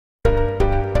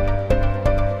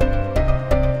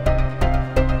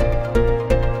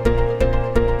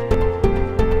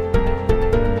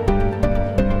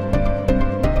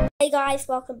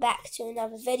welcome back to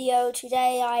another video.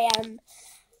 Today I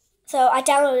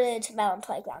downloaded Melon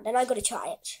Playground and I'm going to try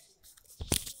it.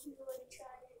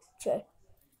 True.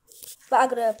 But I'm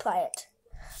going to play it.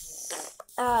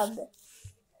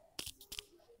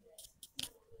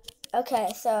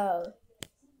 Okay, so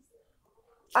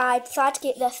I decided to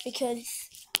get this because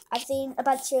I've seen a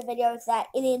bunch of videos that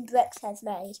Indian Bricks has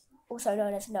made, also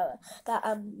known as Noah. But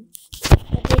I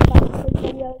did like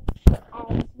videos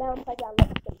and Melon Playground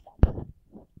looks pretty fun.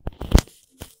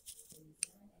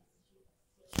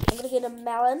 I'm gonna get a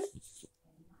melon.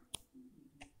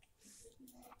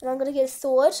 And I'm gonna get a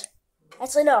sword.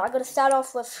 Actually no, I'm gonna start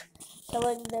off with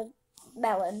killing the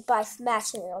melon by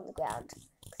smashing it on the ground.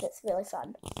 Because it's really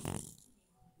fun.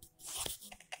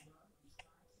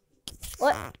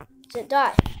 What? Did it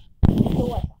die? Or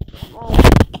what?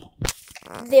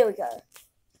 There we go.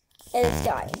 It is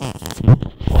dying.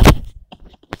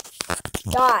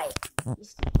 Die. You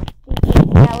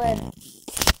stupid melon.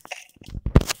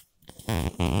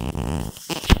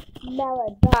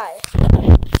 Melon, die.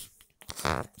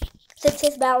 Since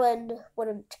his melon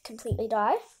wouldn't completely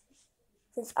die,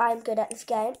 since I'm good at this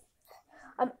game,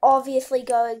 I'm obviously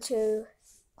going to,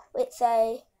 let's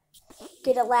say,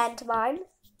 get a landmine.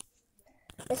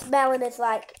 This melon is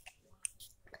like,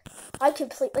 I'm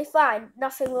completely fine.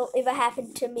 Nothing will ever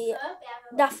happen to me.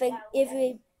 Nothing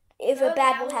ever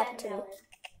bad will happen to me.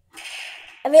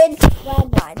 And then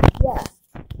landmine, yeah.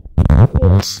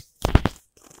 Yes.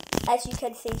 As you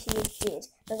can see, he is dead.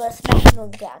 I'm going to smash him on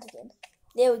the ground again.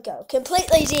 There we go.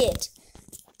 Completely dead.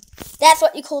 That's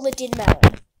what you call a dead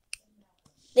melon.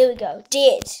 There we go.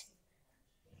 Dead.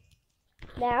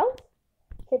 Now,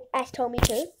 since Ash told me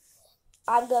to,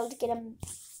 I'm going to get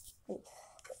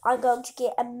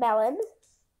a melon.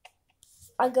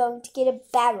 I'm going to get a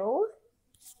barrel.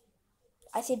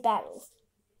 I said barrel.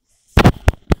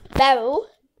 Barrel.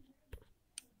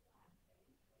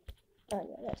 Oh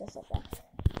no, that's just like that.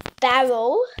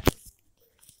 Barrel.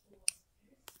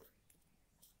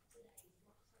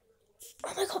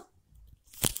 Oh my god.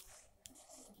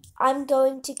 I'm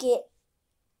going to get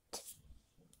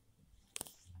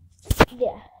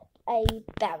a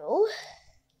barrel.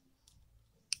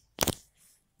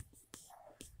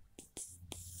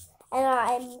 And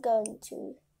I'm going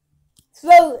to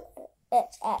throw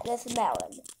it at this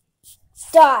melon.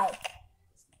 Die.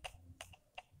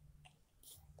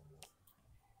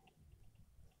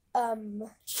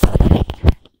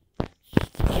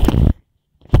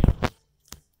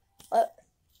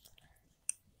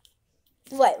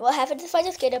 Wait, what happens if I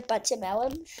just get a bunch of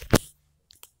melons?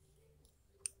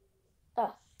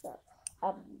 Oh, no.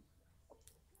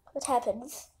 What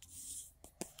happens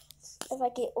if I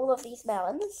get all of these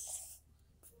melons?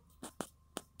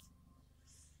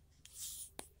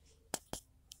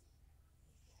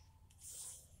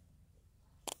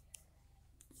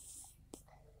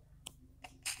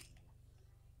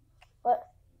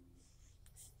 What?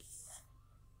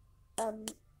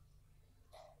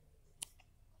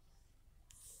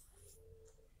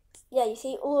 Yeah, you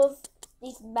see all of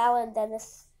these melons and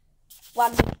this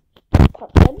one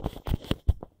pumpkin.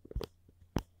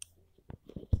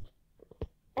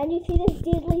 And you see this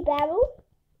deadly barrel?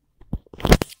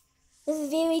 This is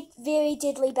very, very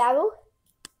deadly barrel.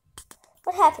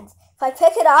 What happens if I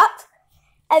pick it up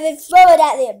and then throw it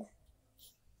at them?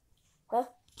 Huh?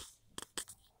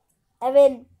 And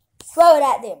then throw it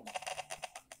at them.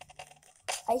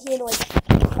 I hear noise.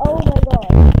 Oh my god.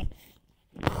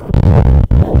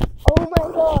 Oh my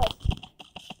god.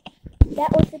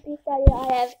 That was the best idea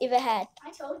I have ever had.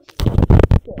 I told you.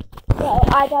 Yeah. So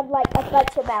I done like a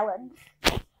bunch of melons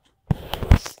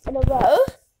in a row.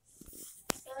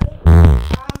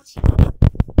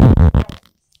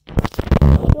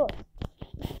 Sure.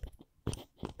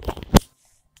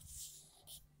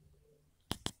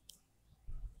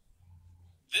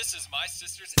 This is my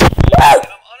sister's and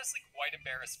I'm honestly quite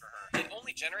embarrassed for her. It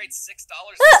only generates $6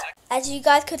 a second. As you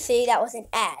guys could see, that was an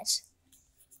ad.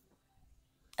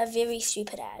 A very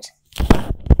stupid ad.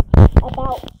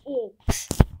 About eggs.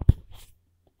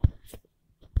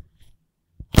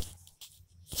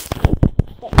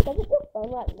 But doesn't your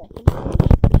phone like listen to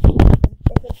me?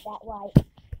 Is it that right?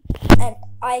 And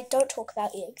I don't talk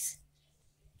about eggs.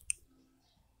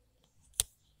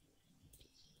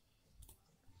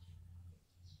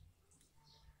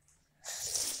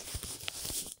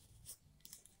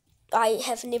 I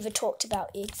have never talked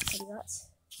about eggs pretty much.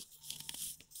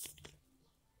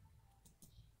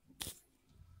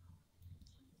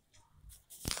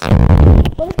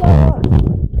 What is going on?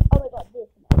 Oh my god, this.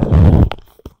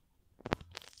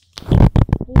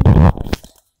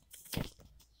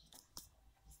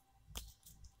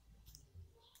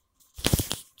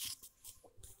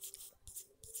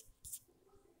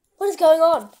 What is going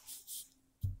on?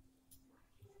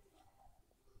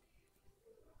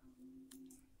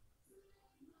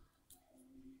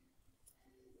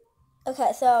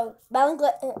 Okay, so Melon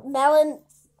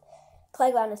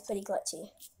Playground is pretty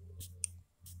glitchy.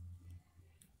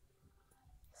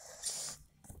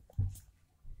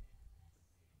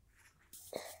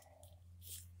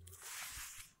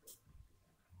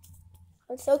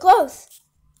 I'm so close.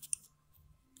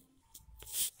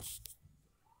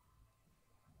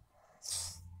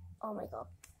 Oh my god.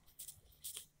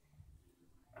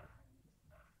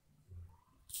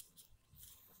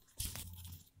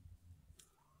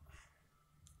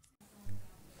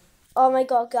 Oh my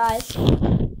god, guys.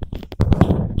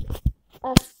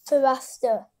 A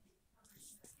thruster.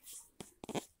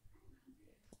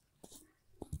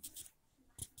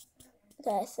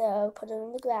 Okay, so put it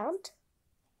on the ground.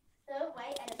 Throw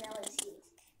away and a melon seed.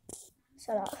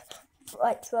 Shut up.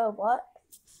 Like, throw what?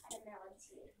 And a melon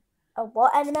seed. A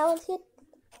what and a melon seed?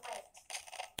 Away.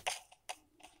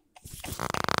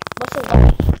 What's a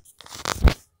what?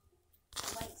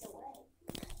 Waits away.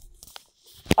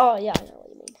 Oh, yeah, I know what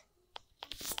you mean.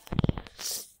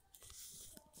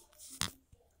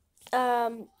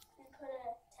 And put a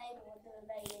table with the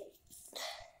baby.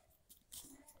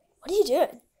 What are you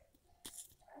doing?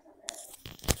 I don't know.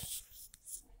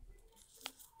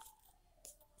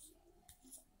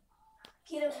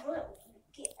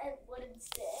 Get a wooden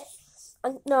stick.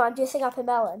 No, I'm dressing up a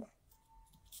melon.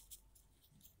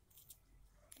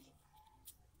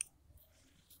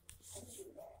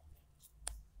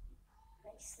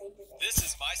 This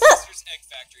is my sister's egg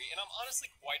factory, and I'm honestly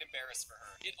quite embarrassed for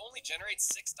her. It only generates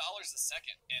 $6 a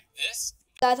second, and this?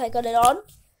 Guys, I got it on.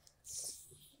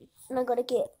 And I gotta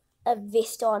get a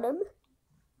vest on him.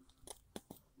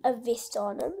 A vest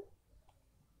on him.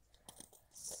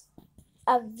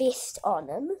 A vest on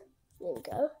him. There we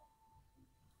go.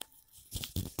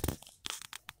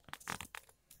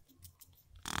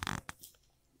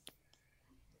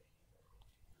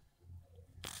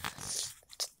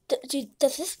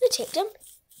 Does this protect him?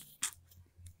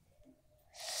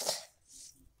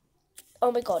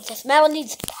 Oh my god, this melon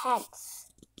needs pants.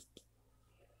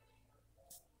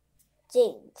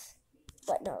 Jeans.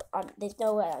 But no, there's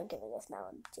no way I'm giving this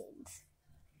melon jeans.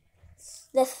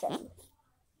 This thing.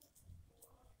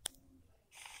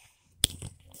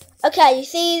 Okay, you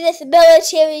see this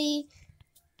military...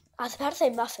 I was about to say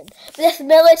muffin. But this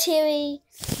military...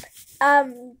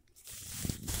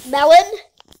 melon?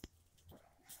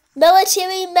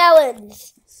 Military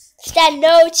melons stand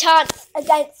no chance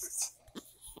against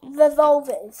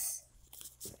revolvers.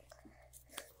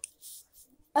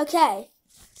 Okay.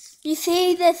 You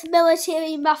see this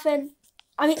military melon?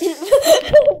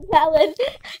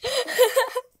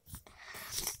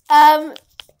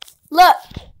 Look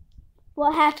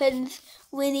what happens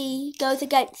when he goes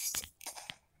against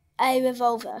a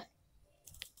revolver.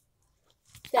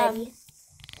 By the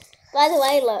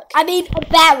way, look. I mean a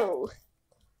barrel.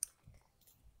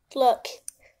 Look.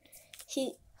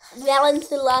 Melon's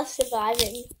the last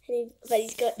surviving, but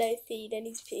he's got no seed and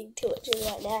he's being tortured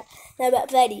right now. No, but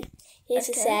Brady, Here's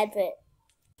the sad bit.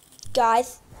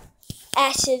 Guys,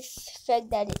 Ash's sad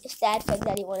thing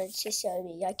that he wanted to show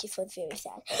me. Like, it was very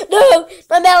sad. No!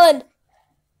 My melon!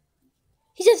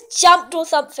 He just jumped or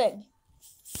something.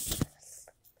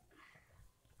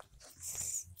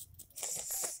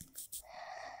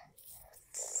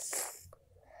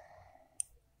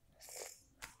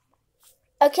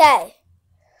 Okay.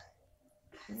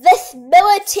 This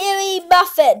military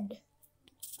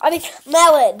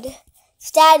melon,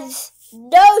 stands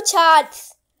no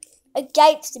chance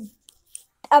against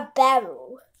a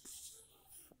barrel.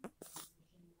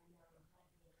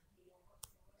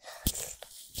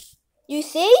 You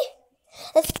see?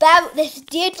 This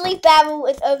deadly barrel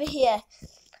is over here.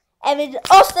 And then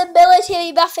off the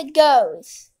military muffin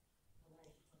goes.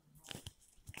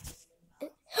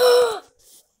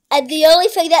 And the only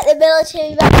thing that the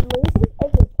military muffin loses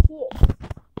is its head.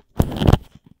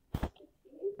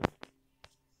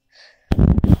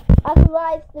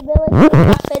 Otherwise, the military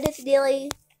muffin is nearly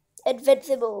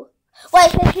invincible.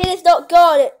 Wait, his head is not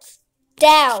gone, it's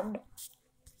down.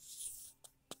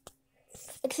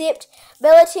 Except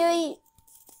military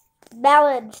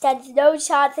melon stands no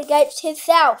chance against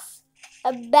himself.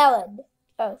 A melon.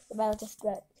 Oh, the melon just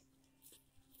broke.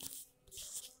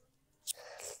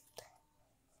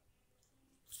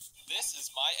 This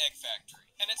is my egg factory,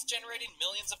 and it's generating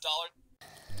millions of dollars.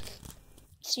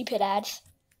 Stupid ads.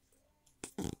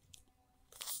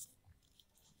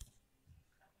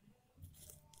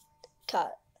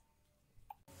 Cut.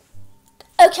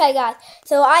 Okay, guys.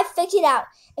 So I figured out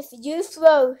if you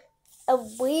throw a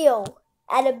wheel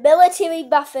and a military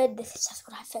muffin. This is just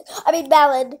what I said. I mean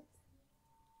melon.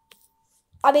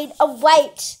 I mean a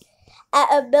wait at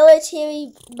a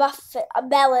military muffin, a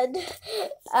melon.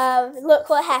 Look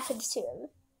what happens to him.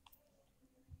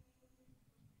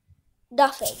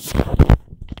 Nothing.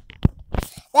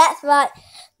 That's right.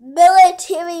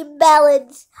 Military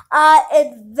melons are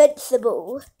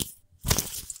invincible.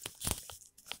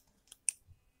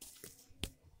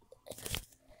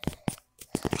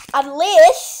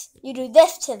 Unless you do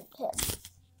this to him.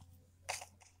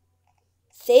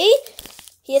 See?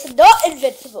 He is not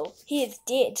invincible. He is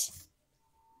dead.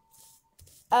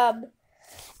 I'm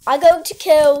going to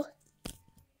kill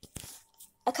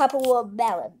a couple more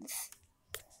melons.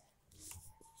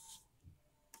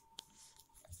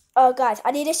 Oh, guys,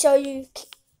 I need to show you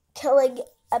killing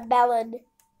a melon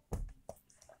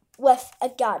with a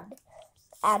gun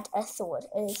and a sword.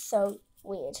 It is so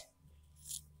weird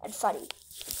and funny.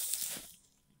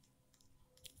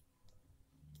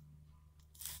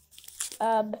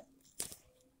 And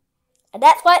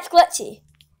that's why it's glitchy.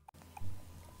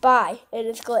 Bye. It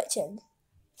is glitching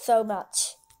so much.